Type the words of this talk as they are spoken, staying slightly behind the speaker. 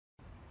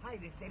Hi,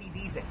 this is Eddie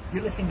Deezen.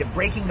 You're listening to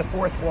Breaking the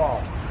Fourth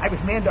Wall. I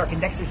was Mandark in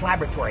Dexter's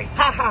laboratory.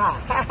 Ha ha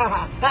ha ha ha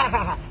ha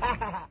ha ha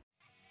ha.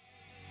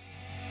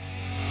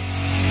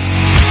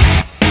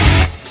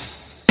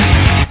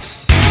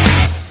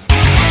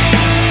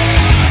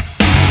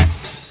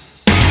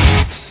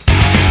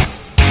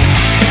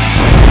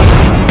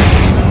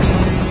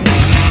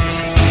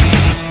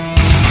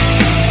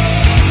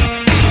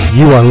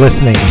 You are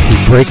listening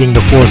to Breaking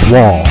the Fourth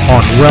Wall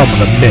on Realm of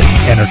the Mist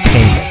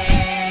Entertainment.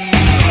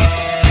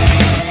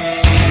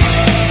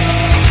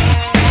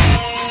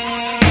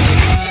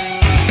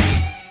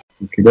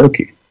 Okie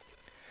dokie.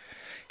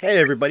 Hey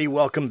everybody,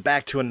 welcome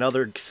back to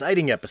another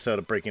exciting episode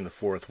of Breaking the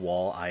Fourth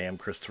Wall. I am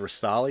Christopher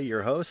Stolle,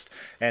 your host,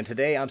 and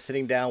today I'm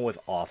sitting down with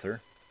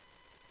author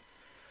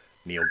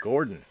Neil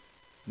Gordon.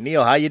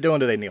 Neil, how you doing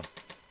today, Neil?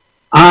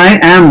 I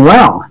am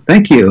well,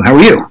 thank you. How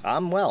are you?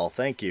 I'm well,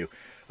 thank you.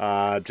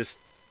 Just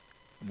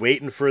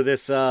waiting for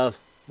this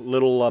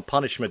little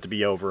punishment to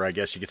be over, I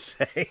guess you could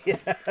say.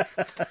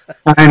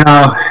 I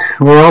know.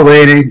 We're all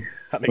waiting.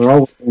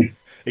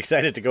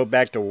 Excited to go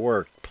back to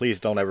work. Please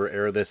don't ever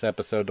air this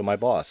episode to my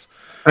boss.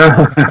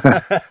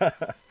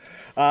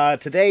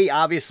 Today,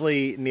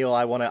 obviously, Neil,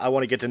 I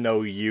want to get to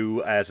know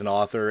you as an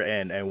author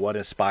and what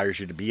inspires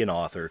you to be an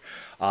author.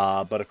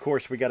 But of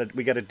course, we got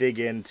to dig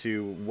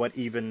into what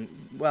even.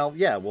 Well,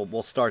 yeah,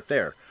 we'll start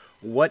there.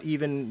 What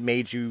even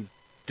made you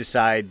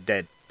decide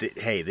that,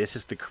 hey, this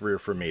is the career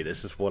for me.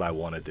 This is what I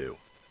want to do.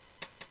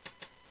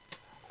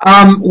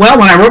 Well,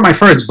 when I wrote my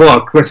first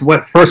book, when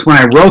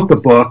I wrote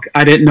the book,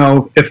 I didn't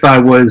know if I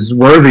was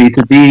worthy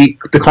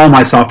to call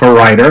myself a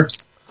writer.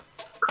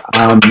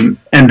 And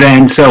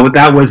then, so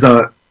that was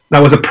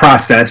a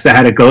process that I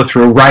had to go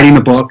through writing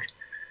the book.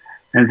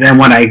 And then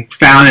when I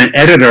found an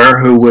editor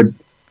who would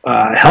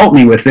help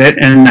me with it,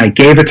 and I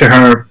gave it to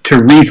her to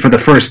read for the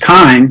first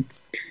time,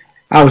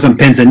 I was on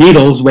pins and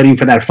needles waiting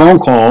for that phone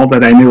call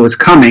that I knew was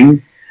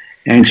coming.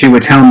 And she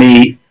would tell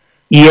me,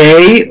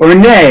 yay or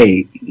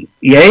nay.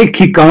 Yay,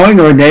 keep going,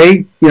 or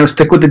nay,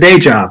 stick with the day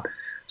job.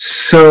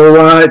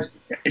 So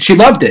she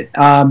loved it.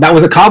 That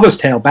was A Cobbler's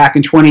Tale back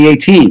in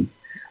 2018.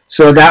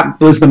 So that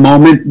was the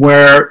moment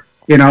where,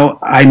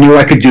 I knew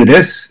I could do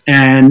this,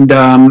 and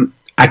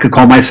I could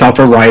call myself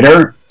a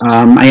writer, or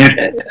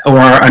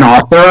an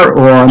author,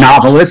 or a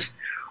novelist,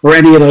 or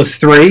any of those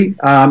three.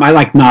 I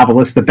like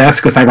novelists the best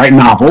because I write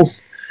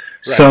novels.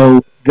 Right.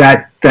 So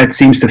that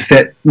seems to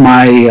fit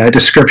my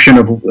description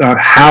of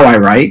how I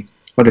write,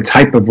 or the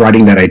type of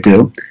writing that I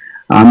do.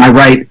 I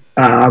write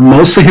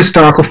mostly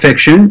historical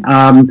fiction.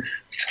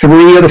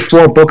 3 of the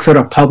 4 books that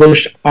are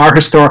published are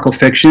historical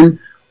fiction.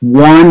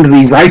 One,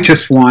 the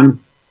Righteous One,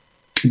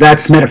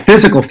 that's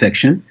metaphysical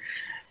fiction.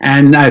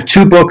 And I have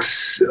 2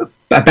 books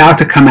about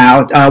to come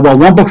out.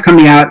 One book's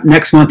coming out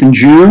next month in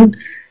June.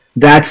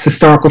 That's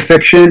historical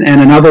fiction. And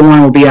another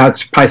one will be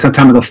out probably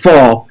sometime in the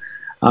fall.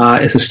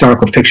 Is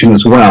historical fiction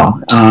as well.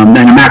 And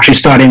I'm actually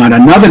starting on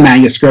another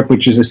manuscript,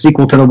 which is a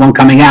sequel to the one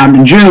coming out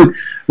in June,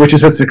 which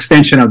is just an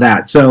extension of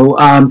that. So,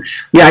 I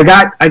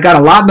got a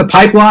lot in the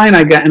pipeline.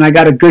 I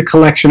got a good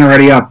collection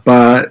already up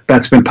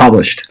that's been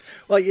published.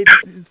 Well,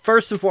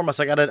 first and foremost,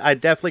 I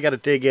definitely got to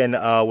dig in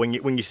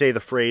when you say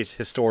the phrase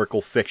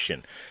historical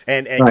fiction,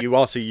 and right. You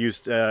also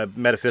used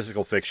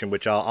metaphysical fiction,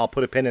 which I'll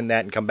put a pin in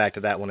that and come back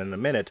to that one in a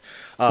minute.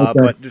 Okay.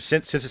 But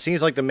since it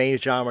seems like the main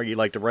genre you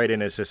like to write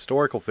in is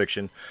historical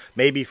fiction,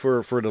 maybe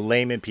for the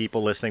layman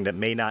people listening that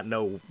may not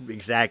know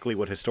exactly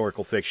what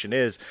historical fiction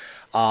is,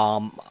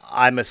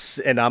 I'm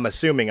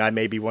assuming I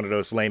may be one of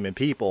those layman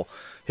people.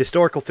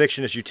 Historical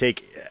fiction is you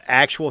take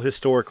actual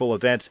historical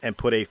events and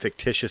put a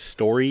fictitious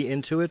story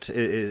into it.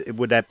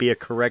 Would that be a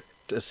correct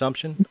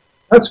assumption?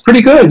 That's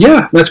pretty good.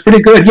 Yeah, that's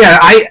pretty good. Yeah,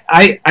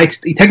 I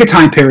take a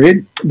time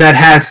period that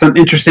has some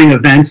interesting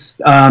events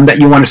that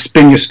you want to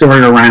spin your story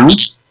around.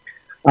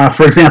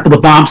 For example, the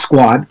Bomb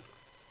Squad.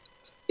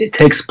 It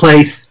takes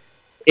place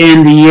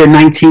in the year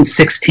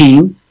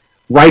 1916,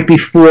 right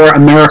before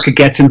America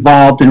gets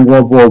involved in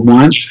World War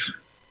I.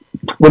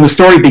 When the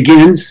story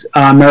begins,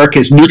 America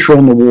is neutral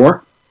in the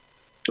war.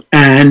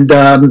 And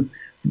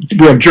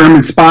we have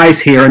German spies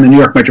here in the New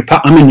York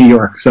metropolitan. I'm in New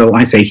York, so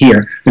I say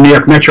here. The New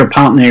York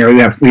metropolitan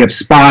area, we have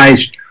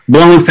spies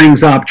blowing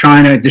things up,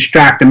 trying to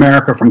distract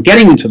America from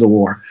getting into the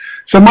war.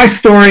 So my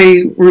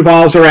story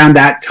revolves around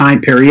that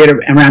time period,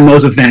 around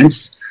those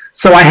events.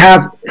 So I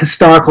have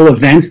historical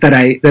events that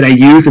I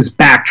use as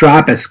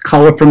backdrop, as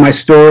color for my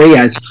story,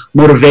 as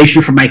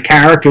motivation for my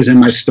characters in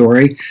my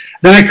story.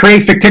 Then I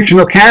create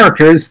fictional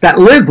characters that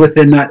live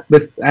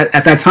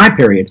at that time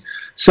period.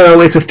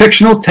 So it's a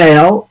fictional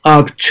tale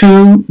of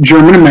 2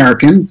 German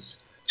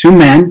Americans, 2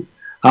 men,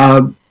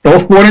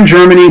 both born in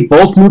Germany,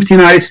 both moved to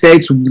the United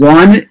States.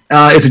 One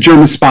is a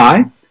German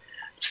spy,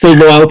 still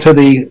loyal to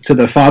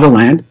the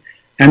fatherland,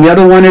 and the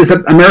other one is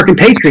an American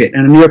patriot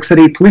and a New York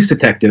City police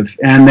detective.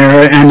 And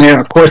they're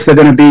of course they're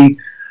going to be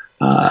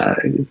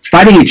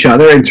fighting each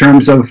other in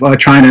terms of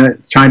trying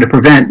to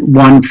prevent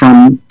one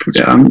from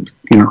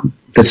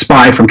the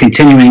spy from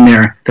continuing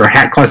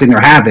causing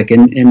their havoc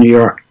in New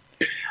York.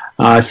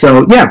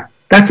 So yeah,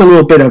 that's a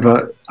little bit of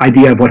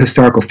idea of what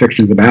historical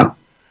fiction is about.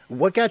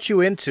 What got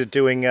you into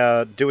doing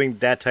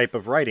that type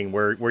of writing,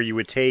 where you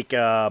would take?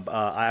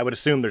 I would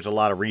assume there's a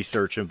lot of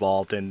research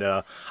involved, and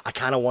I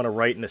kind of want to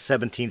write in the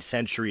 17th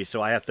century,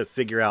 so I have to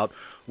figure out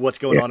what's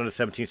going on in the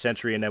 17th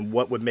century, and then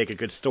what would make a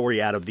good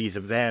story out of these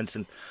events.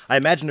 And I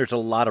imagine there's a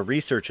lot of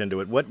research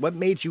into it. What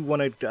made you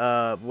want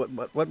to?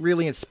 What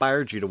really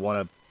inspired you to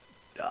want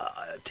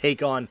to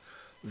take on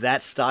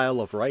that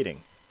style of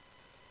writing?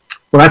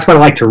 Well, that's what I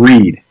like to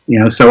read,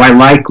 so I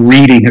like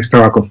reading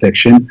historical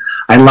fiction.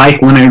 I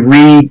like when I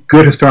read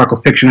good historical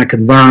fiction, I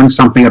can learn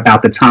something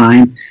about the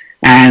time,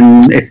 and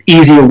it's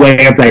easier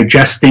way of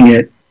digesting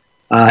it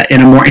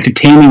in a more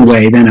entertaining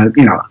way than a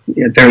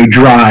very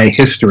dry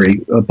history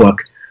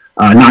book,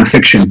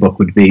 nonfiction book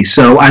would be.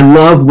 So I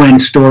love when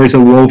stories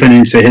are woven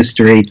into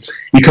history.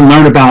 You can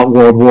learn about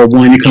World War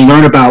I, you can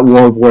learn about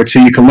World War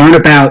II, you can learn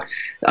about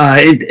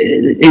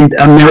in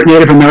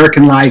Native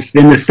American life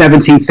in the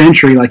 17th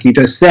century, like you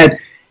just said,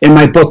 in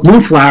my book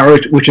Moonflower,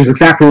 which is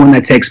exactly when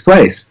that takes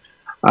place.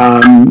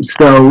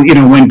 So,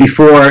 right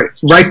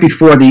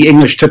before the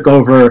English took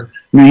over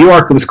New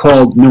York, it was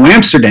called New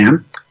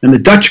Amsterdam, and the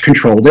Dutch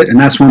controlled it, and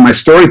that's when my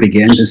story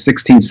begins in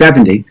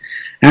 1670.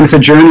 And it's a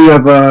journey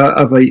of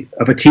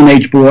a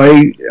teenage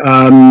boy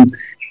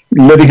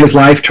living his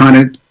life,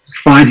 trying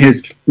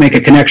to make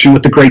a connection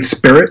with the Great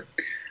Spirit.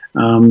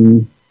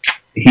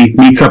 He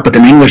meets up with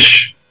an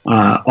English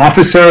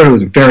officer who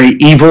is a very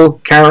evil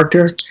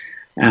character.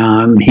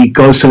 He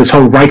goes to this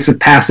whole rites of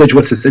passage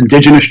with his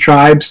indigenous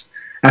tribes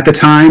at the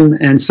time,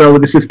 and so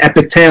this is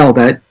epic tale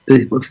that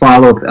would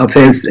follow of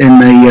his in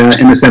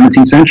the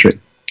 17th century.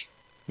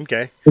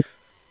 Okay.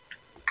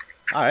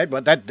 All right,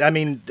 but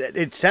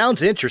it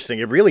sounds interesting.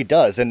 It really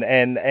does, and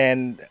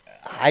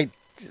I,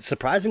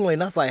 surprisingly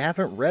enough, I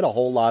haven't read a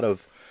whole lot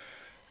of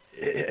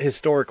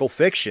historical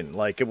fiction.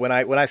 Like when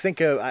I think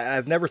of,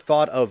 I've never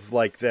thought of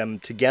like them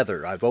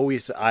together. I've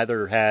always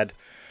either had,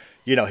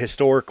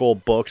 historical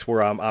books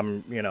where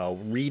I'm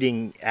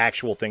reading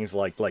actual things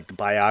like the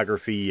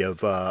biography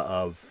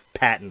of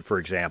Patton, for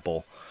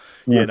example,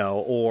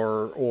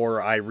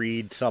 or I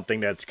read something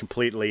that's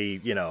completely,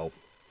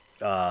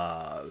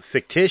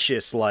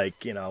 fictitious, like,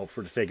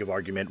 for the sake of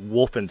argument,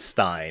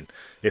 Wolfenstein,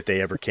 if they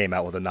ever came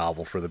out with a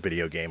novel for the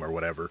video game or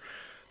whatever.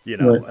 Right.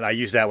 And I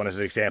use that one as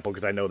an example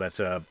because I know that's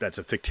a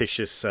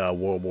fictitious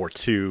World War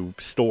II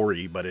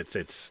story, but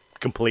it's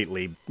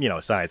completely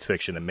science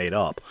fiction and made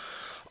up.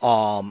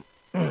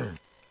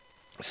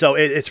 So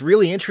it's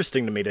really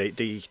interesting to me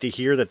to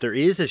hear that there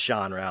is a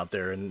genre out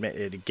there, and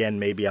again,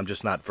 maybe I'm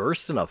just not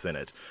versed enough in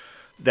it,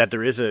 that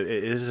there is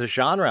a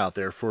genre out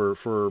there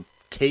for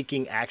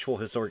taking actual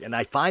historic, and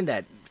I find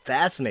that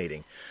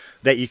fascinating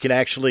that you can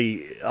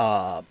actually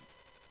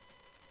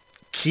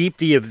keep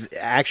the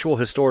actual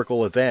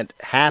historical event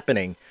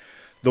happening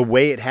the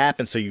way it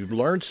happened, so you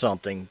learn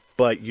something,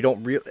 but you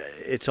don't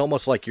it's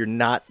almost like you're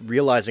not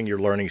realizing you're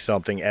learning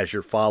something as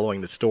you're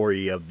following the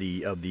story of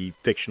the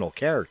fictional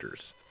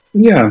characters.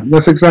 Yeah,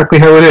 that's exactly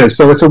how it is.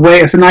 So it's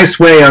a nice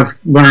way of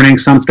learning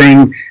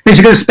something. Because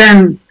you're going to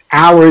spend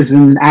hours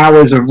and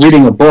hours of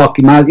reading a book.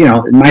 It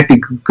might be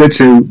good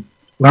to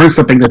learn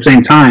something at the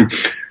same time.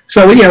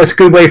 So it's a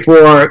good way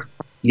for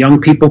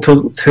young people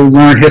to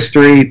learn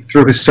history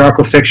through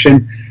historical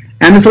fiction.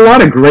 And there's a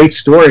lot of great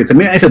stories.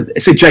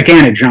 It's a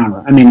gigantic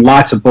genre.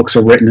 Lots of books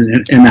are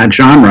written in that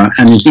genre,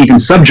 and even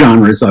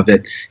subgenres of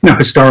it.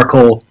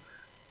 Historical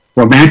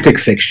romantic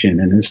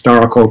fiction and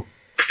historical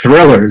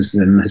thrillers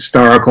and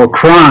historical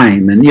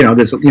crime, and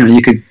there's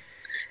you could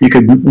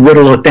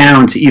whittle it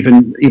down to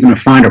even a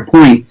finer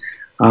point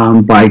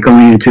by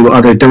going into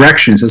other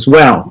directions as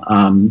well.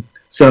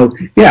 So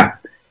yeah,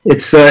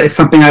 it's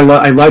something I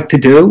like to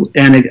do,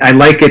 and I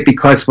like it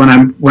because when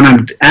I'm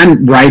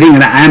writing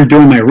and I'm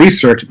doing my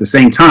research at the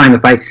same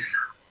time,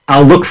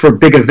 I'll look for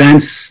big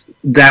events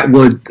that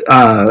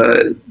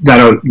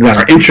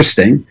are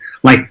interesting.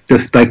 Like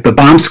the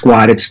bomb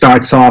squad, it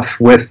starts off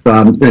with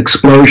the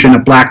explosion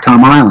at Black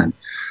Tom Island.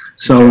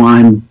 So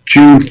on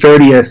June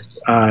 30th,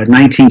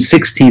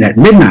 1916 at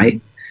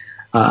midnight,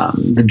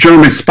 the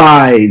German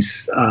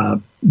spies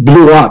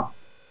blew up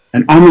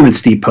an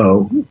armaments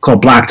depot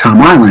called Black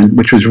Tom Island,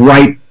 which was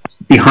right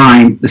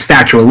behind the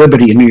Statue of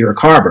Liberty in New York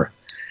Harbor.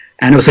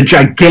 And it was a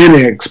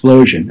gigantic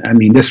explosion.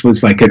 This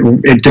was like,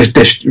 it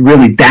just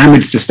really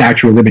damaged the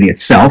Statue of Liberty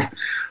itself.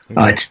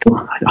 It's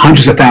still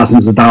hundreds of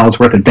thousands of dollars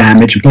worth of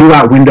damage. Blew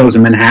out windows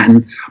in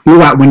Manhattan,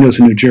 blew out windows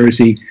in New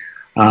Jersey.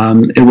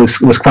 It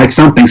was quite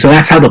something. So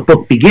that's how the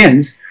book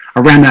begins,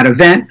 around that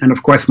event. And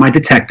of course, my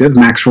detective,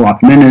 Max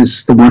Rothman,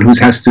 is the one who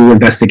has to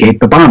investigate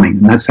the bombing.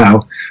 And that's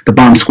how the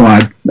bomb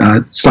squad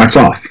starts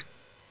off.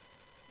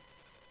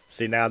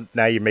 See, now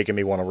you're making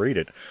me want to read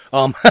it.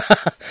 Well,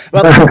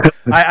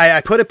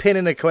 I put a pin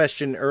in the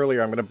question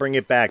earlier. I'm going to bring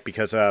it back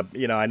because I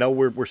know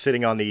we're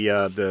sitting on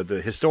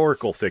the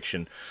historical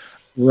fiction.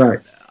 Right.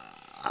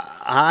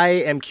 I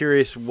am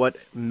curious what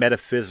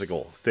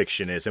metaphysical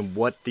fiction is and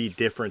what the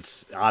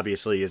difference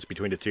obviously is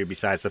between the two,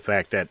 besides the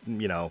fact that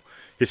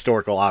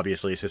historical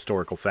obviously is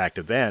historical fact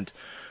event.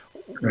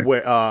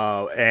 Where,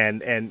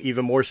 and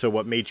even more so,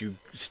 what made you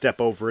step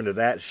over into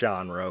that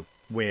genre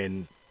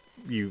when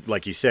you,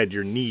 like you said,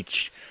 your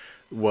niche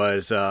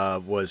was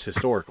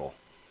historical?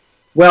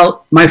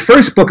 Well, my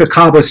first book, A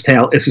Cobbler's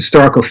Tale, is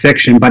historical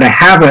fiction, but I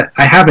have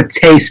a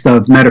taste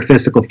of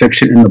metaphysical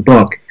fiction in the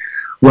book,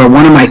 where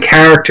one of my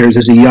characters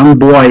is a young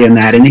boy in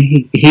that, and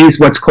he's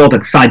what's called a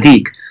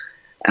tzaddik.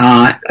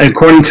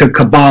 According to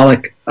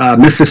Kabbalic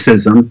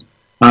mysticism,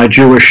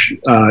 Jewish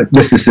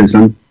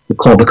mysticism,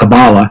 called the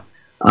Kabbalah,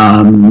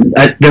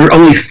 there are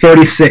only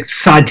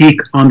 36 tzaddik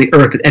on the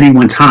earth at any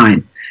one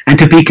time, and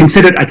to be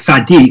considered a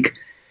tzaddik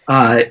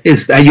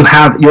is that you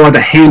are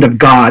the hand of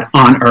God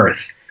on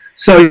earth.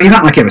 So you're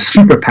not like you have a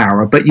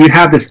superpower, but you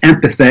have this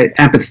empathy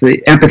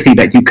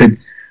that you could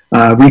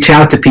reach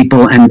out to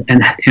people, and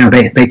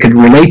they could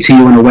relate to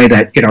you in a way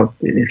that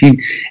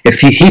if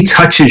he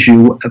touches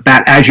you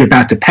as you're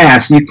about to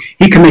pass,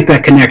 he can make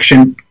that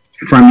connection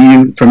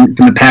from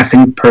the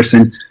passing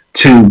person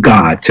to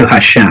God, to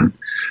Hashem.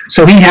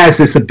 So he has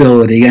this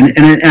ability,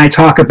 and I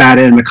talk about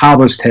it in The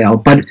Cobbler's Tale.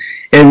 But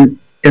in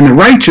The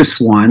Righteous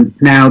One,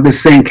 now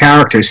this same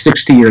character is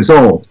 60 years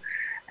old,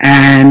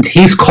 and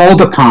he's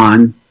called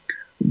upon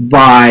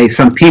by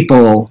some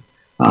people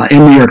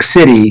in New York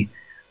City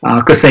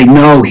because they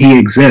know he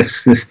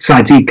exists, this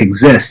tzaddik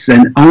exists,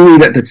 and only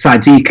that the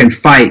tzaddik can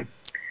fight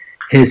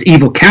his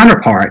evil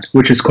counterpart,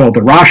 which is called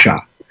the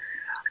Rasha.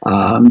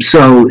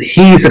 So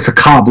he's as a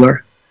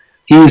cobbler.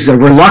 He's a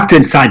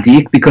reluctant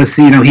tzaddik because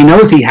he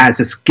knows he has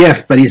this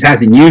gift, but he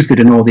hasn't used it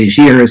in all these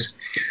years.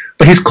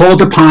 But he's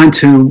called upon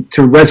to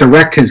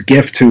resurrect his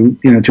gift, to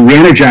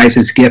re-energize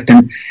his gift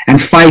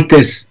and fight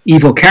this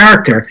evil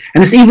character.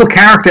 And this evil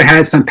character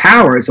has some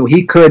power, so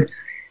he could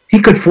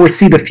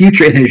foresee the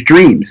future in his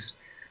dreams.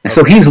 And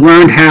so he's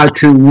learned how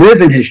to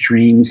live in his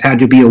dreams, how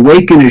to be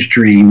awake in his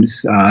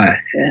dreams,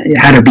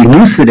 how to be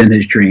lucid in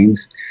his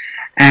dreams,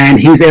 and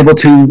he's able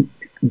to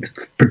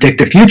predict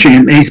the future.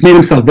 And he's made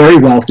himself very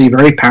wealthy,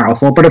 very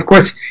powerful. But of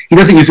course, he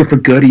doesn't use it for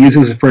good. He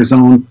uses it for his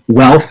own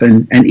wealth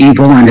and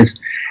evil. And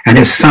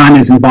his son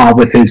is involved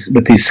with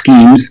his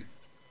schemes.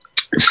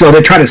 So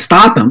they try to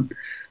stop him.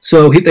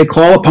 So they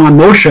call upon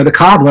Moshe, the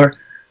cobbler,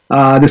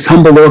 this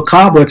humble little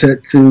cobbler,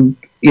 to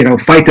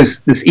fight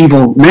this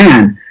evil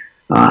man.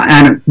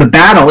 And the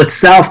battle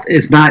itself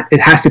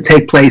it has to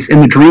take place in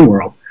the dream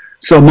world.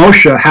 So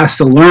Moshe has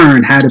to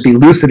learn how to be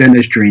lucid in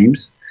his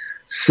dreams,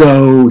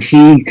 so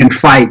he can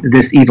fight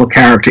this evil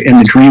character in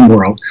the dream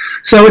world.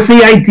 So it's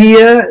the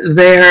idea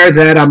there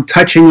that I'm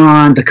touching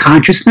on the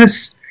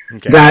consciousness,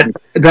 okay,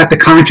 that the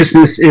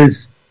consciousness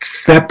is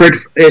separate.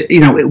 We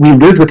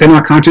live within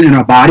our consciousness in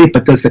our body,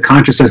 but does the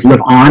consciousness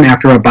live on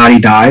after our body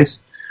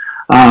dies?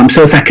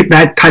 So it's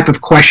that type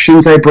of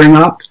questions I bring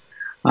up.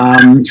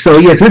 So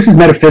yes, this is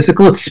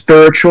metaphysical. It's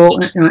spiritual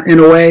in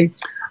a way.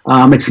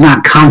 It's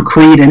not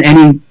concrete in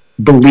any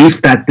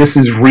belief that this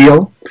is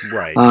real,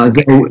 right?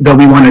 Though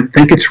we want to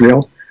think it's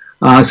real.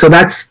 So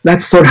that's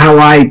sort of how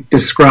I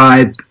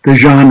describe the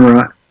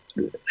genre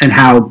and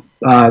how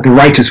The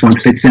Righteous One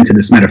fits into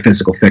this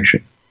metaphysical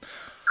fiction.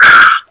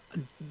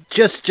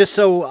 Just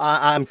so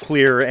I'm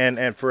clear,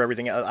 and for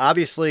everything,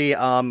 obviously,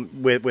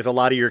 with a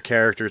lot of your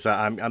characters,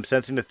 I'm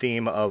sensing the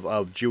theme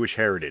of Jewish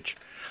heritage.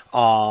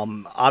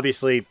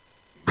 Obviously,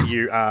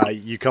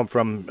 you come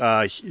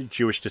from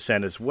Jewish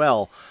descent as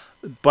well.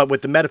 But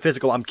with the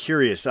metaphysical, I'm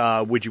curious.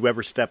 Would you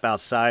ever step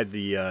outside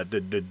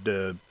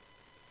the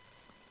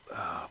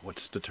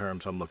what's the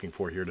terms I'm looking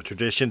for here? The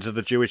traditions of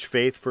the Jewish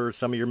faith for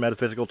some of your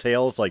metaphysical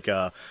tales, like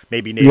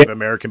maybe Native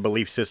American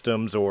belief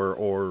systems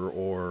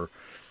or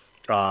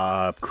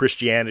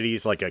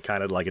Christianity's, like a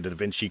kind of like a Da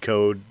Vinci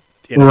Code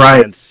in a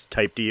sense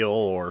type deal,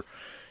 or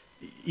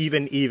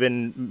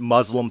even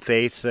Muslim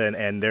faiths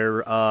and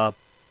their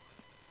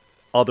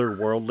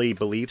otherworldly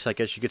beliefs, I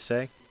guess you could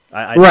say.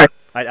 I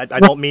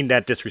don't mean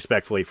that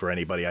disrespectfully for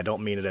anybody. I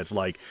don't mean it as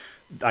like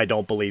I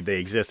don't believe they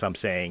exist. I'm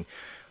saying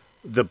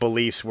the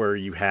beliefs where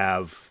you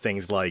have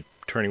things like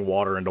turning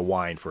water into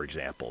wine, for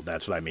example.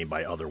 That's what I mean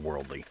by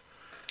otherworldly.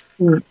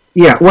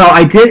 Yeah, well,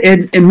 I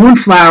did in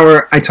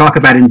Moonflower. I talk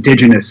about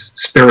indigenous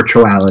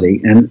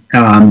spirituality and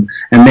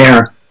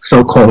their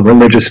so-called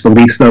religious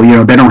beliefs. Though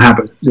they don't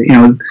have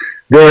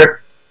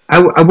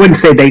I wouldn't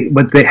say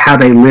how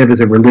they live as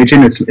a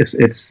religion. It's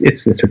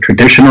a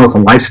traditional. It's a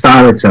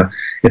lifestyle. It's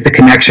a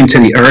connection to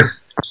the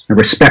earth, a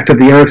respect of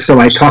the earth. So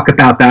I talk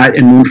about that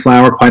in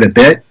Moonflower quite a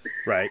bit.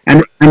 Right.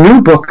 And a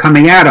new book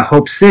coming out of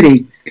Hope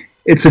City.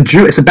 It's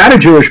about a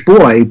Jewish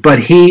boy, but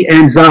he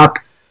ends up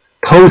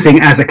posing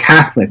as a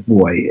Catholic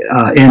boy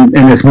in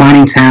this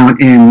mining town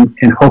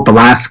in Hope,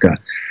 Alaska,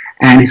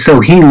 and so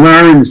he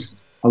learns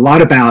a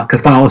lot about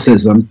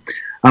Catholicism.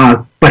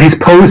 But he's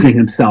posing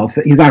himself.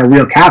 He's not a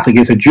real Catholic.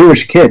 He's a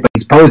Jewish kid, but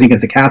he's posing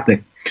as a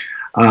Catholic.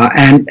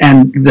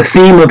 And the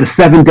theme of the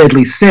 7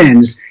 deadly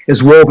sins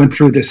is woven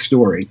through this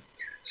story.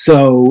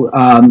 So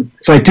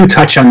I do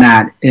touch on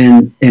that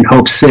in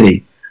Hope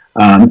City.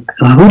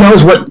 Who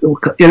knows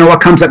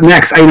what comes up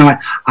next?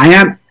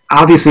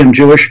 I'm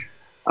Jewish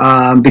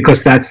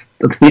because that's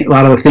a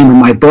lot of the theme of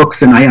my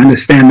books, and I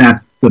understand that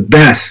the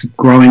best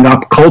growing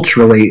up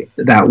culturally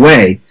that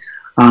way.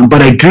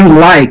 But I do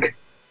like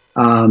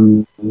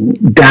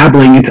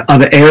dabbling into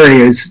other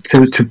areas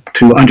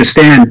to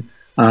understand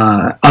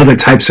other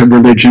types of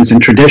religions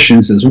and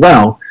traditions as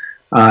well.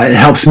 It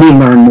helps me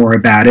learn more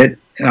about it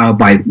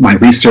by my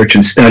research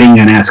and studying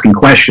and asking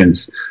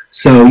questions.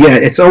 So yeah,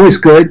 it's always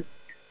good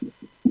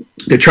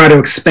to try to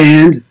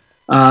expand,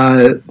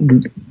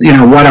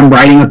 what I'm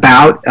writing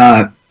about,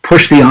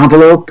 push the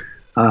envelope,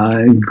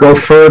 go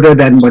further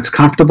than what's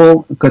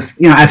comfortable. Because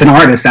as an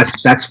artist,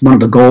 that's one of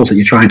the goals that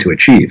you're trying to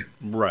achieve.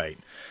 Right.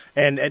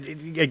 And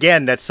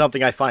again, that's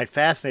something I find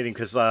fascinating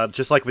because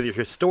just like with your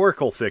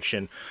historical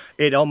fiction,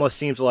 it almost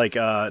seems like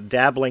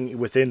dabbling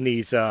within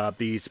these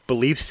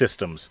belief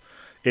systems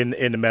in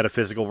the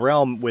metaphysical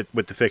realm with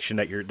the fiction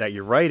that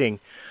you're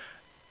writing.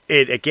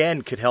 It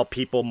again could help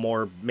people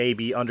more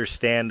maybe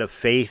understand a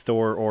faith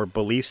or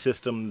belief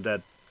system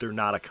that they're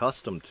not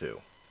accustomed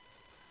to.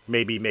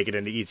 Maybe make it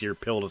an easier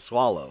pill to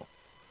swallow.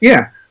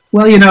 Yeah.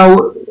 Well,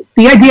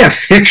 the idea of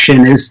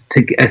fiction is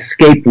to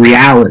escape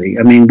reality.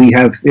 I mean, we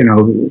have,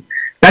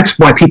 that's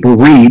why people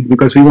read,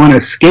 because we want to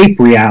escape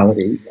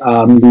reality.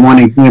 We want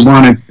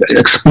to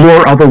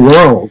explore other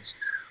worlds.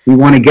 We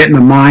want to get in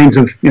the minds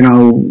of,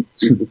 the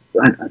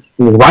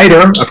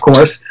writer, of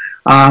course,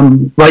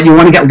 but you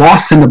want to get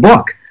lost in the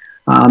book.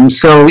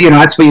 So,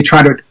 that's what you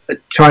try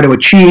to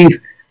achieve.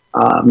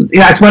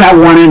 That's what I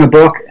want in a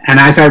book.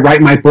 And as I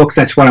write my books,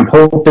 that's what I'm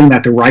hoping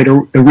that the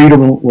reader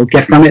will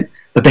get from it.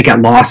 But they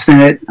get lost in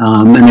it,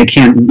 and they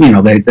can't,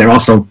 they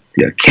also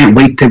can't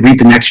wait to read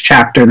the next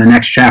chapter and the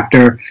next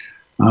chapter,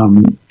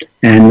 and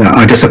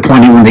are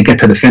disappointed when they get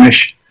to the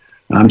finish.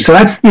 So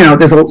that's,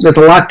 there's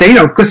a lot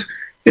there, because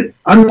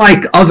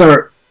unlike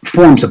other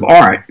forms of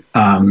art,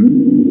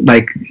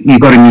 like you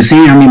go to a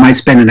museum, you might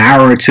spend an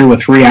hour or 2 or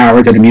 3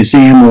 hours at a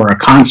museum, or a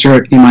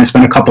concert, you might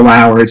spend a couple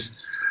hours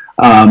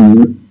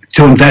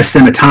to invest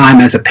in a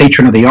time as a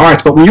patron of the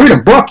arts. But when you're in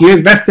a book, you're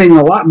investing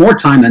a lot more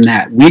time than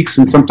that, weeks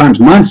and sometimes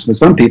months for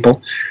some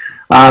people.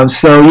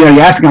 So, you're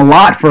asking a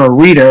lot for a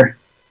reader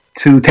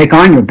to take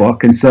on your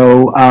book. And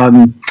so,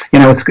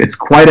 it's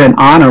quite an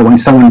honor when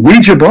someone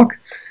reads your book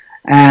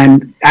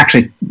and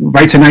actually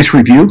writes a nice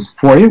review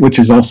for you, which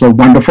is also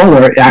wonderful,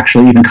 or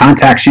actually even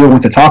contacts you and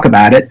wants to talk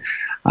about it,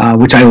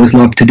 which I always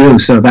love to do.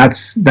 So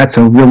that's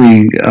a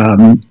really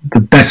the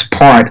best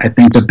part. I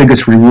think the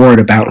biggest reward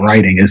about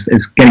writing is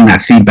getting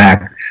that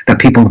feedback that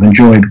people have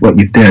enjoyed what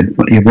you've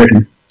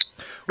written.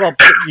 Well,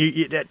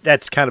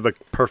 that's kind of a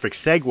perfect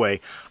segue.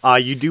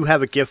 You do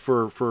have a gift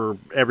for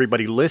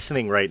everybody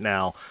listening right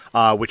now,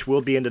 which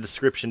will be in the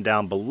description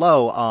down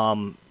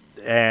below.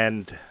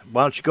 And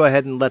why don't you go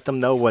ahead and let them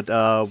know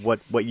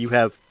what you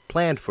have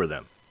planned for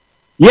them?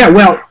 Yeah,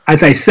 well,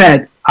 as I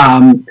said,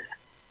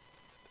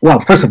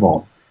 first of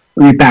all,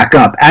 let me back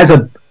up.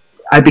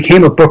 I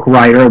became a book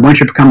writer. Once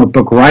you become a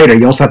book writer,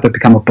 you also have to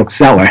become a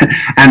bookseller.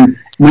 And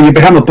when you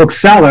become a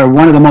bookseller,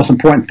 one of the most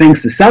important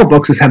things to sell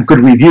books is have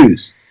good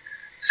reviews.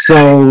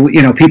 So,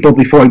 people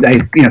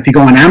if you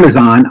go on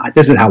Amazon,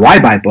 this is how I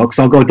buy books.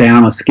 I'll go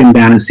down, I'll skim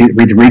down and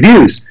read the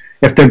reviews.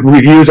 If the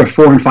reviews are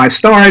 4 and 5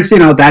 stars,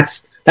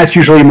 that's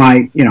usually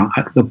my,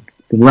 the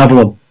level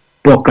of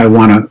book I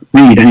want to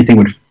read. Anything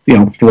with,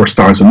 4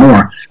 stars or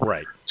more.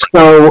 Right.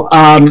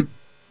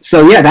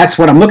 So yeah, that's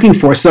what I'm looking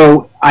for.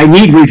 So I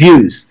need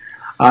reviews.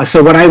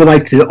 So what I would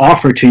like to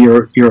offer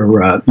to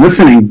your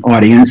listening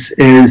audience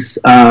is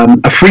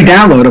a free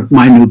download of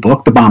my new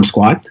book, The Bomb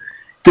Squad.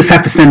 Just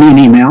have to send me an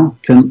email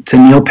to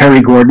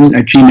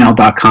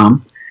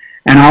neilperrygordon@gmail.com,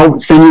 and I'll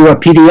send you a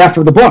PDF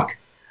of the book.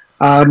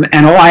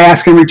 And all I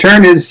ask in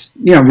return is,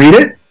 read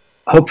it.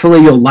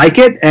 Hopefully you'll like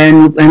it,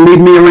 and leave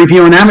me a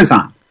review on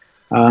Amazon.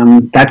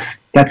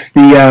 That's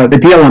the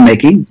deal I'm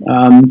making.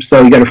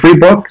 So you got a free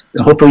book.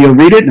 Hopefully you'll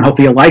read it, and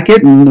hopefully you'll like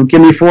it, and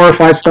give me 4 or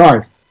 5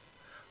 stars.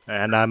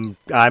 And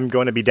I'm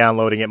going to be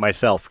downloading it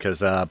myself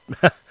because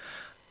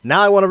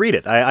now I want to read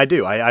it. I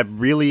do. I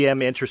really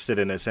am interested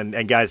in this.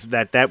 And guys,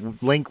 that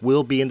link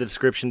will be in the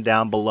description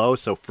down below.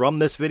 So from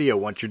this video,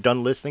 once you're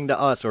done listening to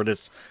us, or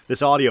this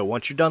audio,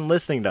 once you're done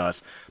listening to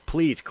us,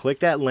 please click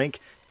that link,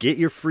 get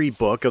your free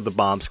book of The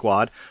Bomb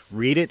Squad,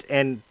 read it,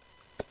 and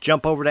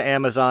jump over to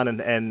Amazon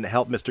and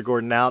help Mr.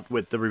 Gordon out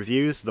with the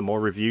reviews. The more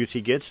reviews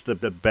he gets, the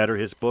better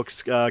his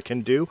books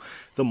can do.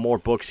 The more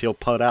books he'll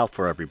put out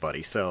for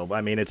everybody. So,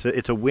 I mean,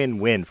 it's a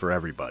win-win for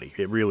everybody.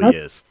 It really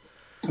is.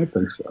 I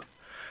think so.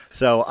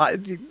 So,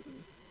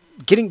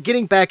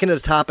 getting back into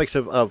the topics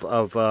of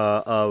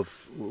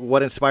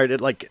what inspired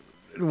it, like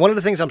one of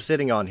the things I'm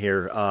sitting on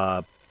here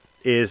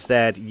is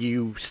that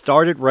you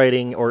started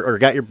writing or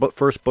got your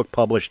first book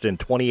published in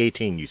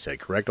 2018. You said,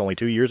 correct? Only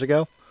 2 years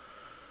ago.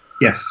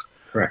 Yes.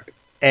 Correct.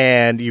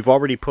 And you've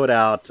already put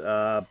out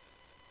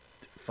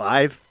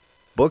 5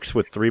 books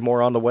with 3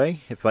 more on the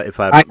way, if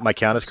my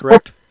count is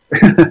correct.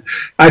 I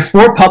have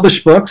 4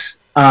 published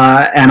books,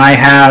 and I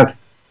have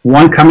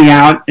 1 coming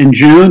out in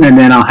June, and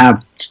then I'll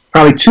have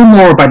probably 2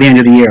 more by the end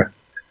of the year,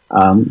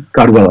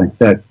 God willing,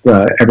 that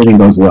everything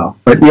goes well.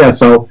 But yeah,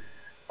 so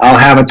I'll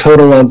have a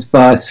total of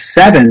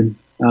 7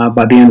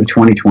 by the end of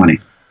 2020.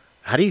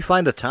 How do you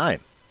find the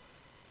time?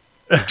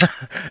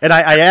 And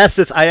I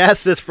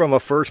asked this from a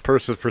first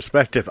person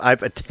perspective.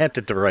 I've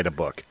attempted to write a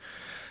book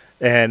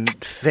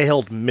and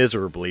failed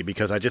miserably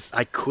because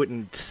I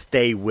couldn't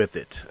stay with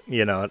it,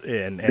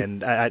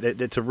 and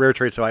it's a rare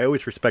trait. So I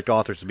always respect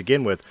authors to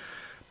begin with,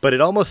 but it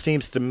almost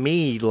seems to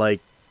me like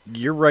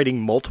you're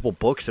writing multiple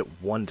books at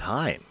one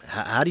time.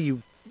 How do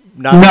you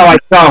not? No, I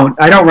don't.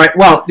 I don't write.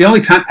 Well, the only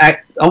time I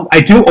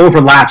do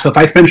overlap. So if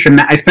I finished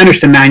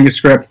a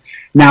manuscript,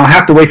 now I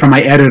have to wait for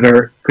my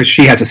editor because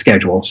she has a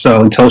schedule.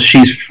 So until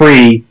she's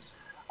free,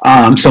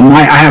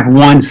 I have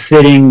one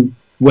sitting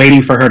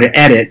waiting for her to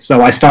edit.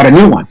 So I start a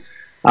new one.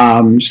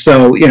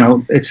 So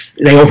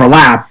they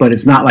overlap, but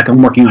it's not like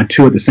I'm working on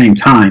two at the same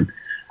time.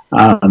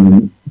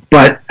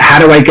 But how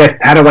do I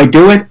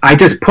do it? I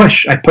just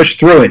push. I push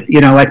through it.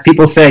 Like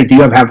people say, do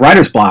you ever have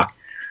writer's block?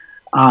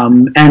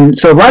 And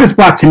so writer's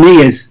block to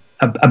me is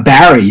a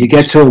barrier. You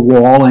get to a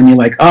wall and you're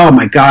like, oh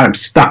my God, I'm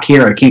stuck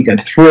here. I can't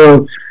get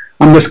through.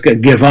 I'm just going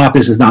to give up.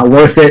 This is not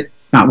worth it.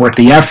 Not worth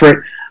the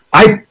effort.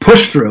 I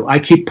push through. I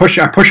keep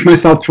pushing. I push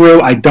myself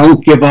through. I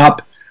don't give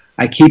up.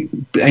 I keep,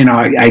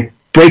 I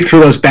break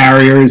through those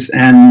barriers,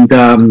 and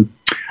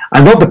I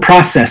love the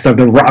process of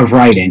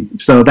writing.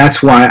 So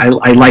that's why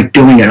I like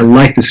doing it. I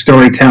like the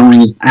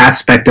storytelling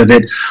aspect of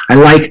it. I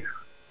like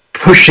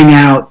pushing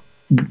out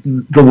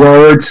the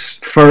words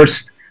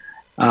first,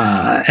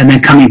 and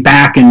then coming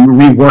back and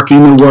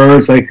reworking the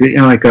words, like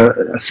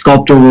a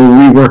sculptor will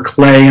rework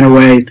clay in a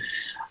way.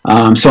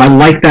 So I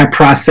like that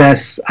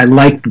process. I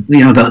like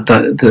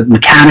the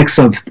mechanics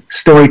of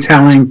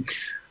storytelling.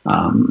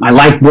 I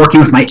like working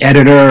with my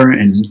editor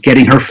and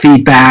getting her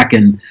feedback,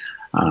 and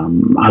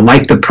I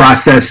like the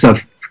process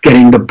of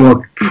getting the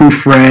book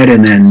proofread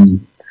and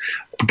then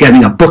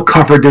getting a book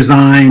cover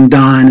design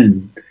done,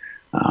 and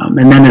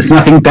then there's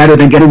nothing better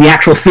than getting the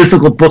actual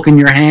physical book in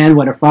your hand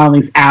when it finally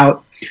is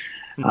out.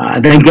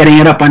 Then getting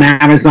it up on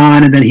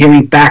Amazon and then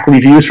hearing back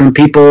reviews from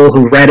people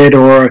who read it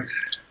or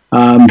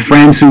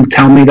friends who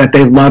tell me that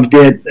they loved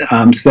it.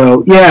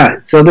 So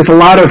there's a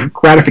lot of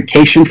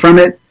gratification from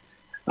it.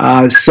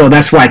 So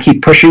that's why I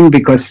keep pushing,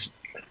 because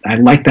I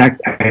like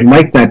that. I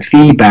like that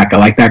feedback. I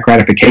like that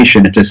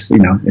gratification. It just,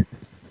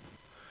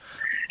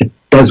 it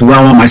does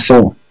well on my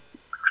soul.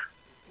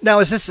 Now,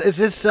 is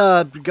this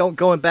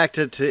going back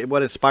to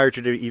what inspired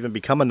you to even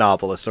become a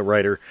novelist, a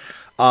writer?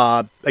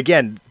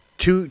 Again,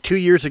 two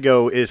years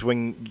ago is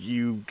when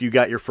you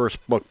got your first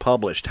book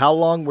published. How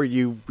long were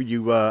you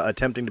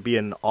attempting to be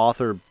an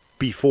author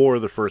before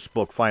the first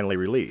book finally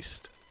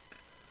released?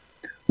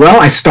 Well,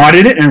 I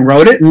started it and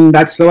wrote it, and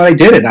that's the way I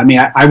did it. I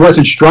mean, I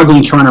wasn't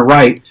struggling trying to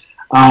write.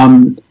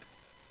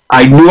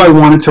 I knew I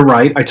wanted to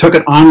write. I took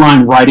an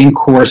online writing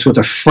course with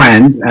a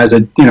friend.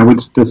 We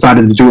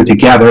decided to do it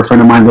together. A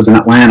friend of mine lives in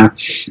Atlanta,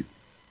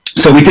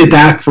 so we did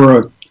that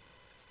for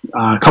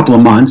a couple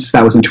of months.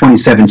 That was in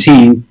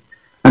 2017,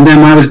 and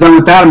then when I was done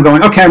with that, I'm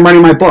going, okay, I'm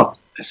writing my book.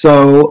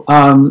 So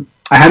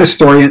I had a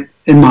story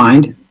in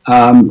mind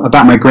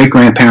about my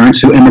great-grandparents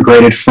who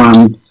immigrated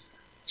from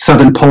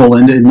southern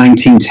Poland in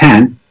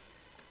 1910.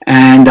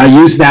 And I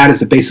used that as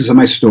the basis of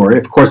my story.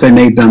 Of course, I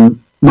made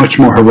them much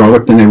more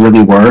heroic than they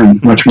really were,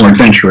 and much more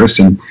adventurous,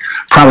 and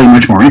probably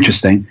much more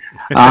interesting.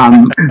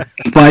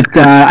 But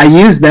I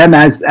used them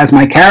as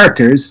my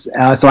characters.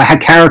 So I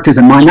had characters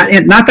in mind.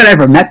 Not that I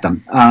ever met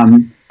them.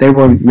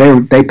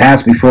 They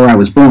passed before I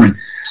was born.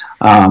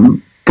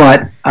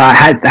 But I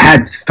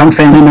had some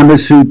family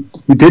members who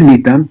did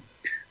meet them.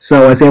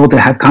 So I was able to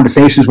have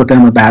conversations with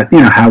them about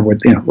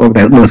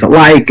what was it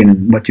like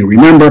and what you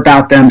remember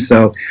about them.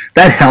 So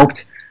that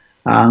helped.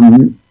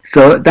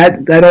 So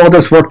that all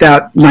just worked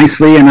out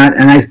nicely, and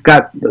I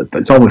got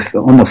it's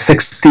almost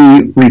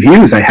 60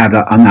 reviews I have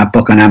on that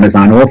book on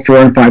Amazon, all 4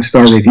 and 5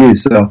 star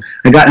reviews. So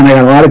I got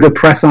a lot of good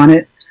press on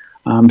it.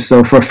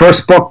 So for a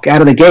first book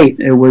out of the gate,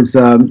 it was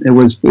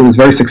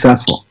very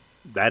successful.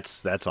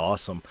 That's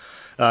awesome.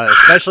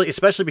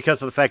 Especially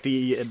because of the fact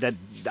that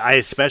I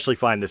especially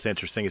find this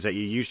interesting is that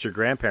you used your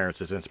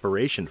grandparents as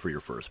inspiration for your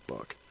first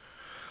book.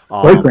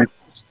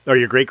 Or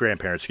your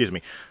great-grandparents, excuse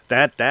me.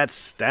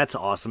 That's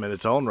awesome in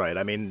its own right.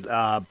 I mean,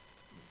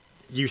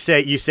 you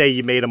say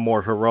you made them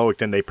more heroic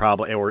than they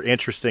probably, or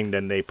interesting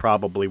than they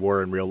probably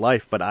were in real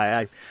life. But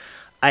I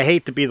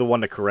hate to be the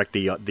one to correct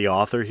the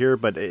author here,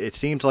 but it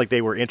seems like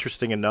they were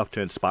interesting enough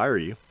to inspire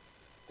you.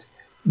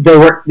 They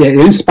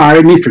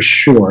inspired me for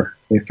sure.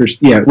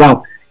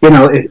 Well,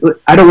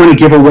 I don't want to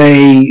give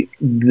away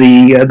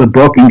the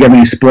book and give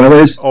any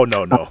spoilers. Oh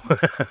no.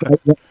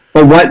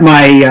 But what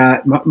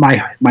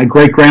my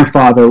great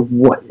grandfather,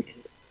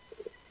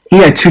 he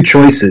had 2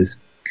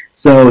 choices.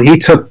 So he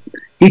took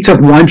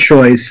one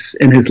choice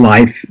in his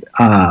life,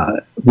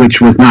 which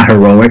was not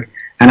heroic,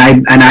 and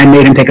I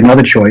made him take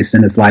another choice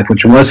in his life,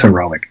 which was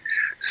heroic.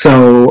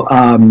 So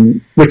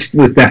which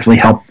was definitely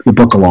helped the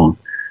book along.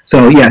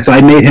 So so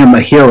I made him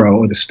a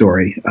hero of the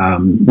story.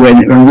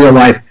 When in real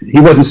life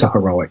he wasn't so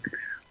heroic,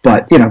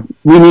 but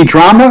we need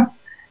drama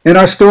in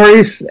our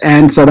stories,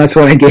 and so that's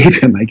what I gave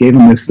him. I gave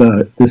him this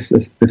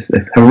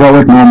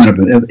heroic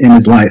moment in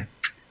his life.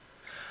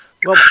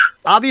 Well,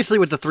 obviously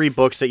with the 3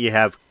 books that you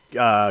have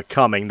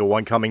coming, the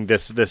one coming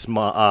this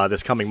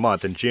coming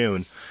month in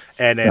June,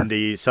 and then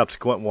the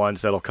subsequent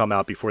ones that'll come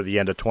out before the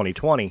end of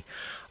 2020.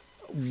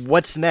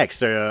 What's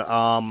next?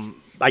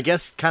 I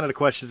guess kind of the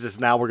question is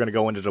now we're going to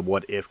go into the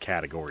what if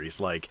categories.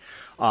 Like,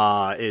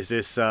 is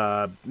this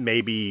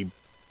maybe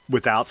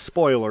without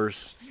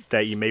spoilers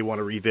that you may want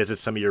to revisit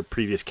some of your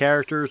previous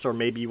characters, or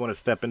maybe you want to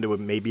step into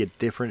maybe a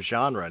different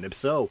genre? And if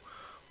so,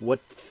 what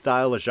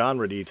style of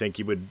genre do you think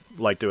you would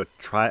like to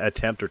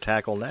attempt or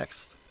tackle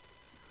next?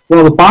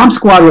 Well, the Bomb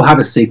Squad will have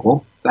a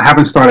sequel. I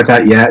haven't started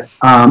that yet.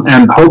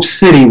 And Hope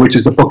City, which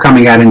is the book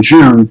coming out in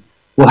June,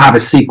 will have a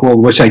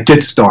sequel, which I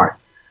did start.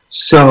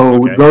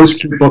 So those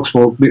 2 books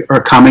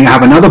are coming. I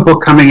have another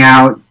book coming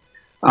out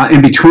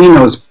in between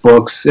those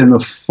books in the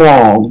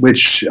fall,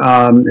 which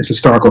is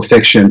historical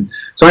fiction.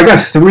 So I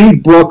got 3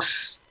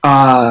 books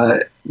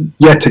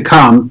yet to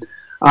come.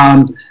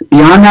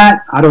 Beyond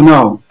that, I don't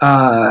know.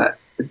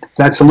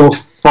 That's a little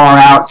far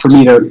out for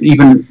me to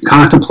even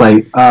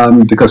contemplate,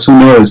 because who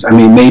knows? I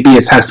mean, maybe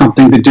it has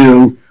something to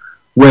do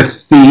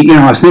with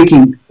I was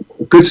thinking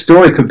a good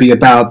story could be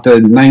about the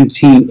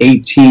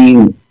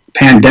 1918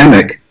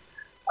 pandemic,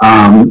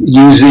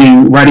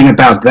 writing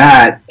about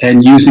that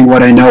and using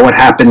what I know what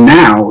happened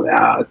now,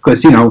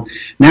 because now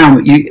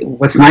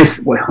what's nice,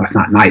 well, it's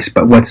not nice,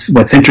 but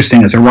what's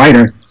interesting as a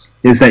writer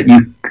is that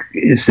you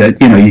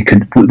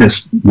could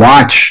just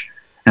watch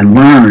and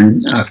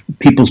learn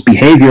people's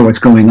behavior, what's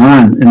going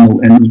on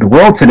in the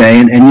world today,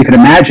 and you can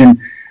imagine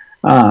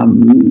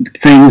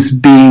things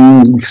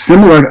being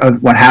similar to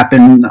what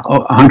happened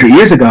 100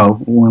 years ago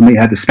when we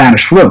had the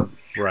Spanish flu.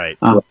 Right.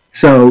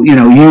 So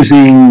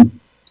using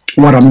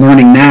what I'm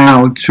learning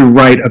now to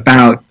write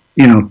about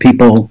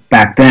people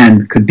back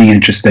then could be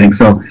interesting.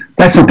 So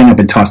that's something I've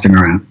been tossing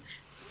around.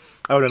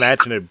 I would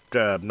imagine it,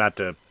 not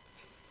to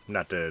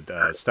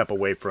step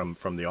away from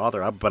the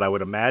author, but I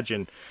would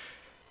imagine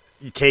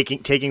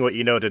taking what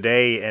you know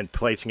today and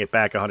placing it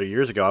back 100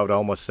 years ago, I would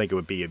almost think it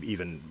would be an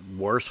even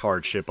worse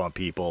hardship on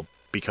people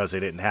because they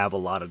didn't have a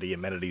lot of the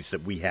amenities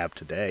that we have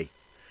today.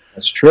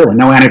 That's true. And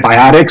no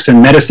antibiotics,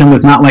 and medicine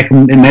was not like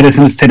in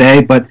medicines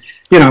today, but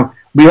we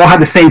all had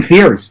the same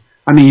fears.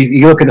 I mean,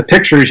 you look at the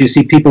pictures, you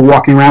see people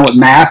walking around with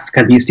masks,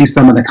 and you see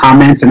some of the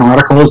comments and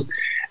articles.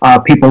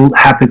 People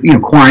have to,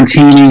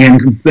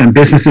 quarantining and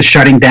businesses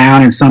shutting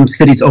down, and some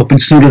cities open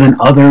sooner than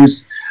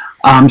others.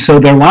 So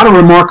there are a lot of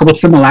remarkable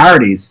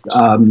similarities.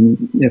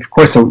 Of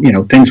course,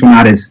 things were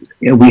not as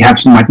we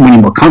have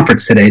many more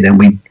comforts today than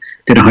we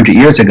did 100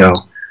 years ago.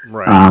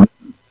 Right.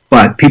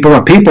 But people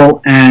are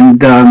people,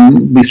 and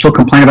we still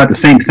complain about the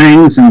same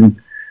things and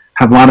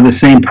have a lot of the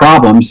same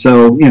problems.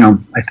 So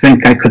I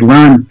think I could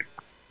learn.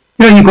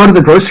 You go to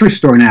the grocery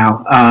store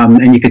now,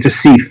 and you could just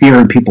see fear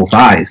in people's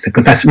eyes,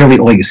 because that's really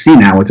all you see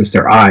now, with just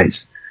their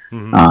eyes.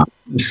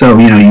 Mm-hmm. So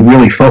you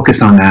really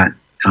focus on that.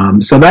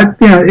 So that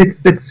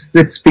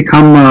it's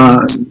become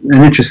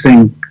an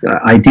interesting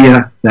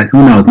idea that,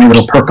 who knows, maybe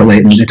it'll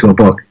percolate into a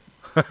book.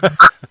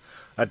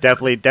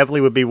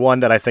 Definitely would be one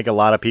that I think a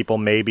lot of people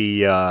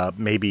maybe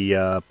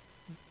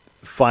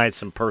find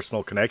some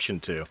personal connection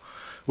to,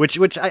 which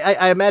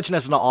I imagine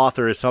as an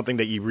author is something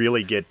that you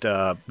really get.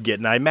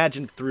 And I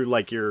imagine through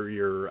like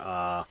your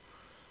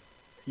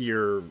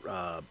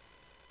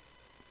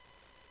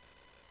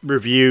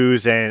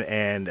reviews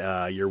and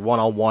your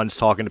one-on-ones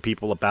talking to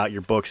people about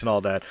your books and all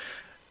that.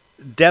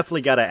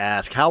 Definitely got to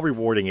ask, how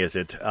rewarding is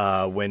it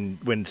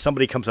when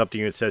somebody comes up to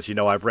you and says,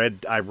 I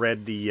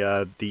read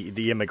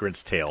the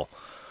Immigrant's Tale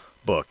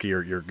book,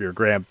 your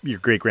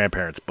great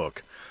grandparents'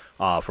 book,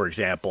 for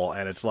example,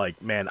 and it's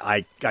like, man,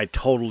 I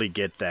totally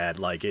get that.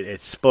 Like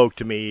it spoke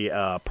to me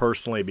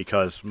personally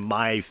because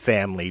my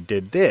family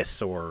did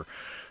this, or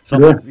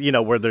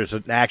something, where there's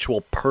an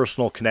actual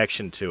personal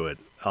connection to it.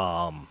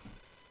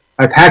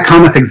 I've had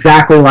comments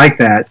exactly like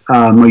that,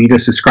 what you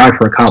just described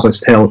for A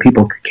Cobbler's Tale.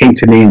 People came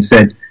to me and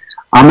said,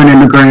 I'm an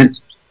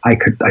immigrant. I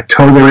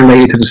totally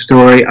related to the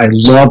story. I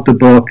love the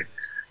book.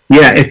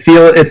 Yeah,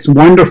 it's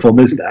wonderful.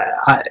 There's,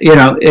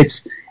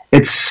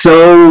 it's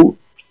so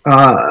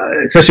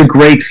it's such a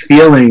great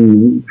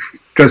feeling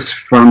just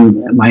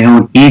from my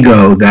own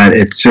ego that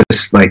it's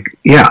just like,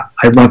 yeah,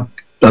 I'd love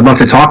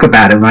to talk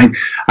about it. Right?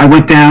 I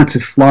went down to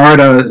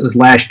Florida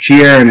last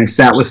year and I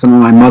sat with some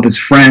of my mother's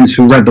friends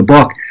who read the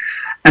book.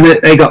 And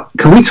they go,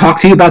 can we talk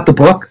to you about the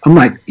book? I'm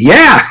like,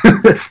 yeah,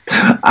 that's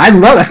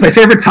my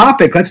favorite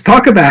topic. Let's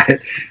talk about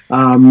it.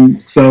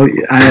 So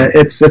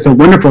it's a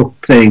wonderful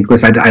thing,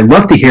 because I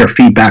love to hear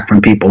feedback from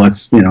people.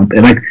 That's, you want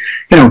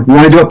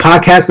to do a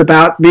podcast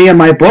about me and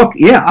my book?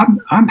 Yeah,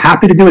 I'm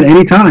happy to do it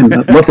anytime.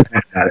 I'd love to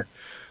talk about it.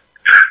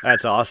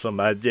 That's awesome.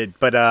 I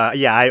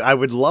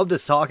would love to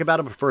talk about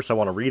it, but first I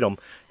want to read them,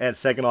 and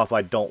second off,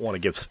 I don't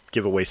want to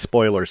give away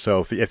spoilers.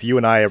 So if you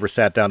and I ever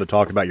sat down to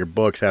talk about your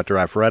books after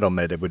I've read them,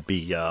 it would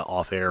be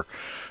off air.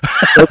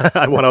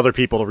 I want other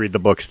people to read the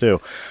books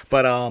too.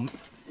 But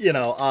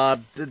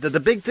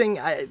the big thing,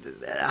 I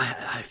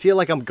feel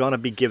like I'm gonna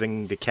be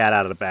giving the cat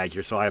out of the bag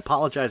here, so I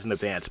apologize in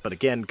advance. But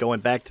again, going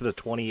back to the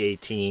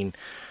 2018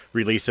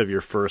 release of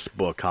your first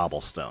book,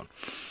 Cobblestone.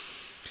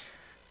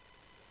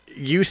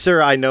 you,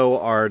 sir, I know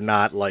are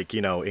not like,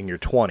 in your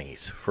 20s,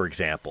 for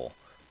example.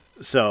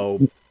 So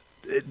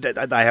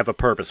I have a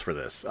purpose for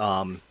this.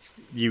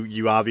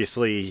 You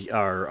obviously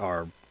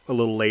are a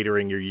little later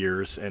in your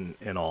years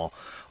and all.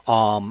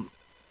 How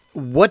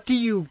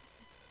do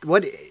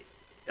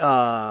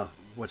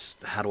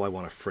I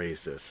want to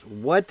phrase this?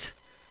 What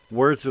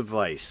words of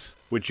advice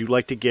would you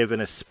like to give an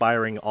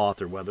aspiring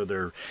author, whether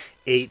they're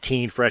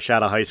 18, fresh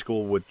out of high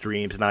school with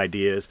dreams and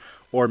ideas,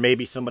 or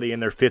maybe somebody in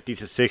their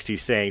 50s and 60s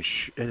saying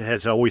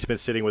has always been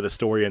sitting with a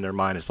story in their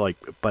mind, is like,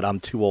 but I'm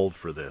too old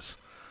for this.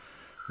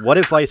 What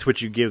advice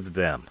would you give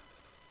them?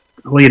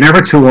 Well, you're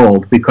never too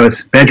old,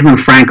 because Benjamin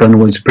Franklin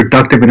was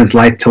productive in his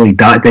life till he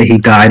died. That he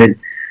died, and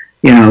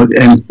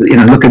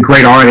look at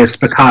great artists,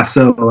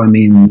 Picasso. I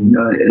mean,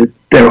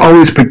 they're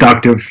always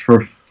productive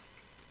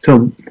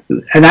and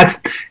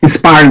that's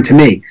inspiring to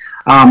me.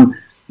 I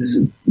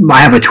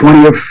have a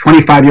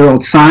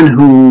 25-year-old son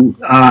who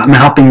I'm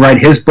helping write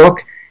his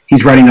book.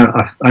 He's writing a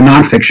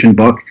nonfiction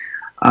book,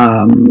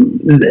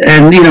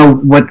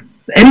 and what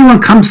anyone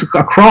comes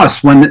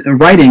across when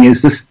writing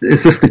is this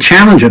the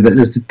challenge of it,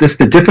 is this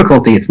the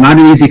difficulty. It's not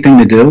an easy thing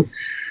to do,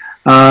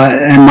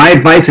 and my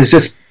advice is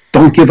just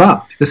don't give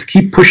up. Just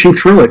keep pushing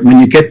through it. When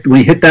you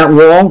hit that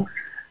wall,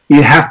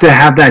 you have to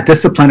have that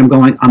discipline of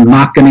going, I'm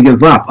not going to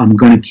give up. I'm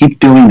going to keep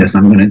doing this.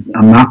 I'm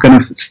not going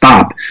to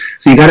stop.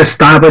 So you got to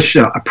establish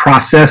a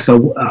process, a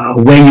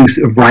way you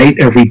write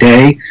every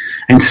day,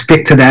 and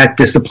stick to that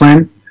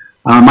discipline.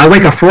 I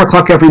wake up 4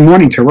 o'clock every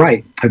morning to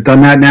write. I've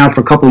done that now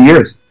for a couple of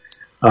years.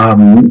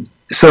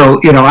 So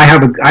I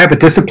have a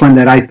discipline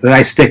that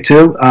I stick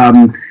to.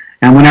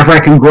 And whenever I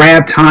can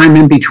grab time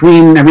in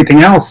between everything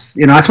else,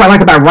 that's what I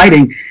like about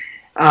writing,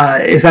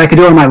 is that I can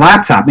do it on my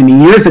laptop. I mean,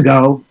 years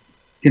ago,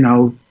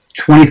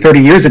 20, 30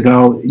 years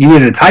ago, you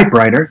needed a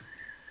typewriter.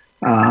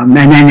 And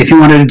then if you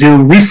wanted to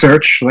do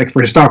research, like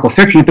for historical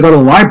fiction, you have to go to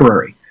the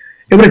library.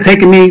 It would have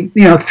taken me,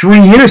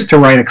 3 years to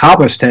write A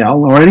Cobbler's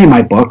Tale or any of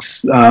my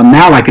books.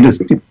 Now I could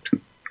just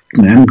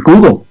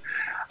Google.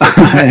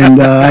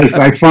 And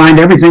I find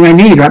everything I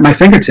need right at my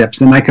fingertips.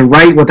 And I can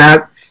write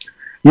without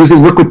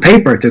using liquid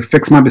paper to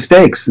fix my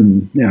mistakes.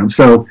 And,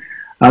 so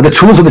the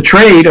tools of the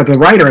trade of the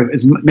writer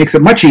makes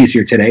it much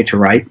easier today to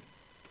write.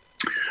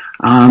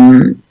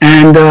 And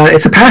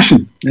it's a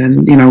passion,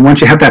 and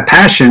once you have that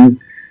passion,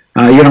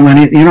 you don't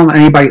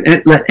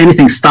let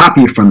anything stop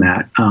you from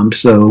that.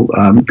 So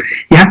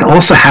you have to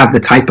also have the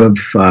type of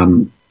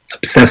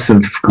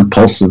obsessive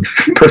compulsive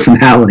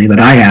personality that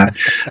I have.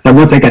 That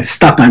once I get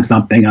stuck on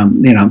something,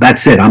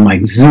 that's it. I'm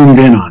like zoomed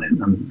in on it.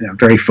 I'm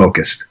very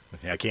focused.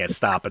 I can't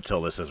stop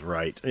until this is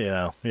right.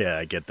 Yeah,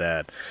 I get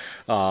that.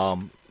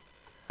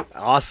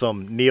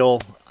 Awesome,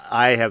 Neil.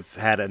 I have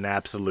had an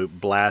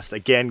absolute blast.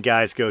 Again,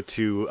 guys, go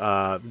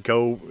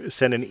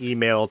send an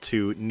email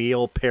to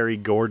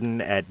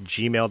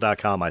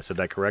neilperrygordon@gmail.com. I said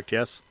that correct,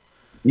 yes?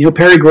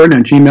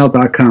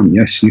 neilperrygordon@gmail.com.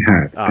 Yes, you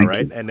have. All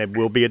right, and it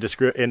will be in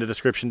the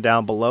description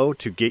down below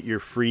to get your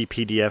free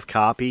PDF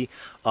copy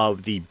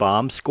of The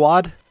Bomb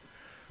Squad.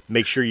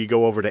 Make sure you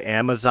go over to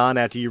Amazon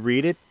after you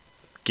read it.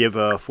 Give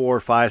a 4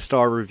 or 5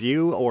 star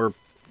review, or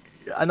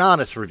an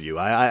honest review.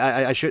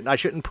 I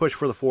shouldn't push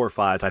for the 4 or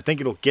 5s. I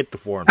think it'll get the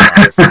 4 and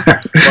 5s.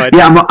 But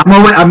yeah,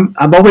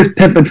 I'm always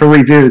pimping for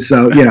reviews.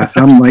 So yeah,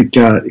 I'm like,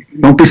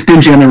 don't be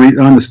stingy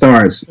on the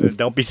stars.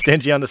 Don't be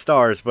stingy on the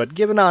stars, but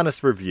give an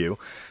honest review.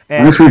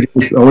 And, honest review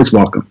is always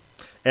welcome.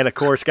 And of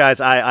course, guys,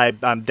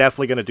 I'm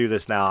definitely going to do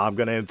this now. I'm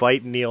going to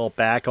invite Neil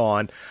back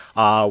on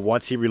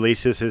once he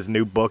releases his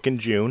new book in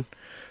June,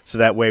 so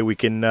that way we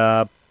can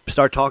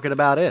start talking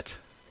about it.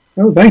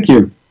 Oh, thank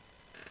you.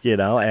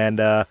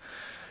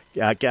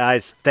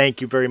 Guys,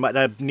 thank you very much.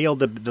 Neil,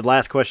 the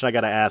last question I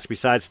got to ask,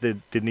 besides the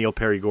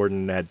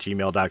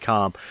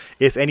neilperrygordon@gmail.com,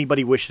 if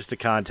anybody wishes to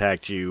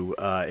contact you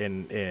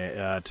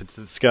to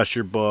discuss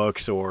your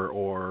books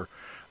or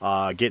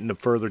get into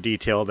further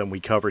detail than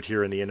we covered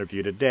here in the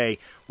interview today,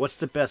 what's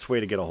the best way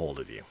to get a hold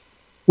of you?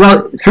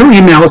 Well, through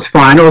email is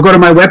fine, or go to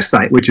my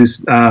website, which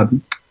is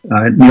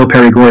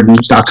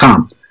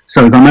neilperrygordon.com.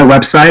 So go to my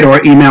website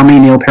or email me,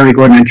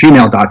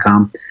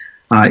 neilperrygordon@gmail.com.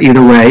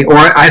 Either way, or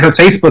I have a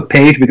Facebook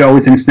page. We can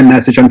always instant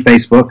message on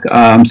Facebook.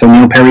 So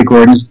Neil Perry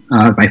Gordon,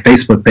 my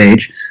Facebook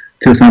page,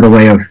 too, is another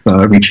way of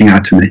reaching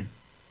out to me.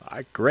 All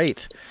right,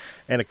 great.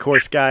 And of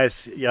course,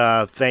 guys,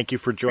 thank you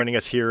for joining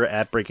us here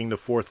at Breaking the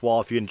Fourth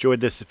Wall. If you enjoyed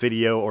this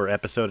video or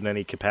episode in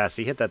any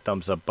capacity, hit that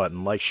thumbs up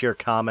button, like, share,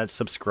 comment,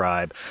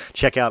 subscribe.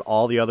 Check out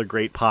all the other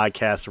great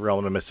podcasts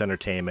around Mist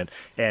Entertainment.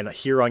 And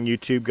here on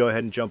YouTube, go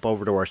ahead and jump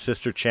over to our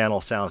sister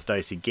channel, Sounds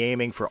Dicey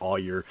Gaming, for all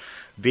your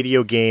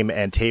video game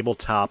and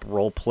tabletop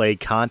role-play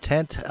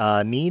content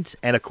needs.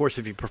 And of course,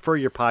 if you prefer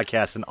your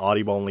podcast in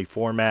audio-only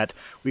format,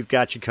 we've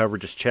got you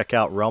covered. Just check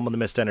out Realm of the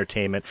Mist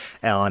Entertainment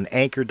on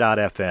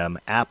Anchor.fm,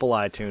 Apple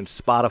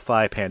iTunes,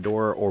 Spotify,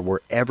 Pandora, or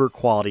wherever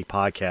quality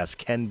podcasts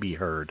can be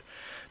heard.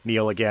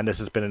 Neil, again, this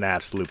has been an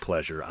absolute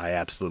pleasure. I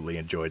absolutely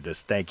enjoyed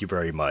this. Thank you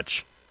very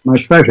much.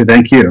 My pleasure.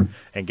 Thank you.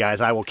 And guys,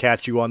 I will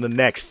catch you on the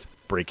next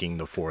Breaking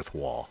the Fourth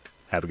Wall.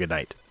 Have a good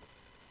night.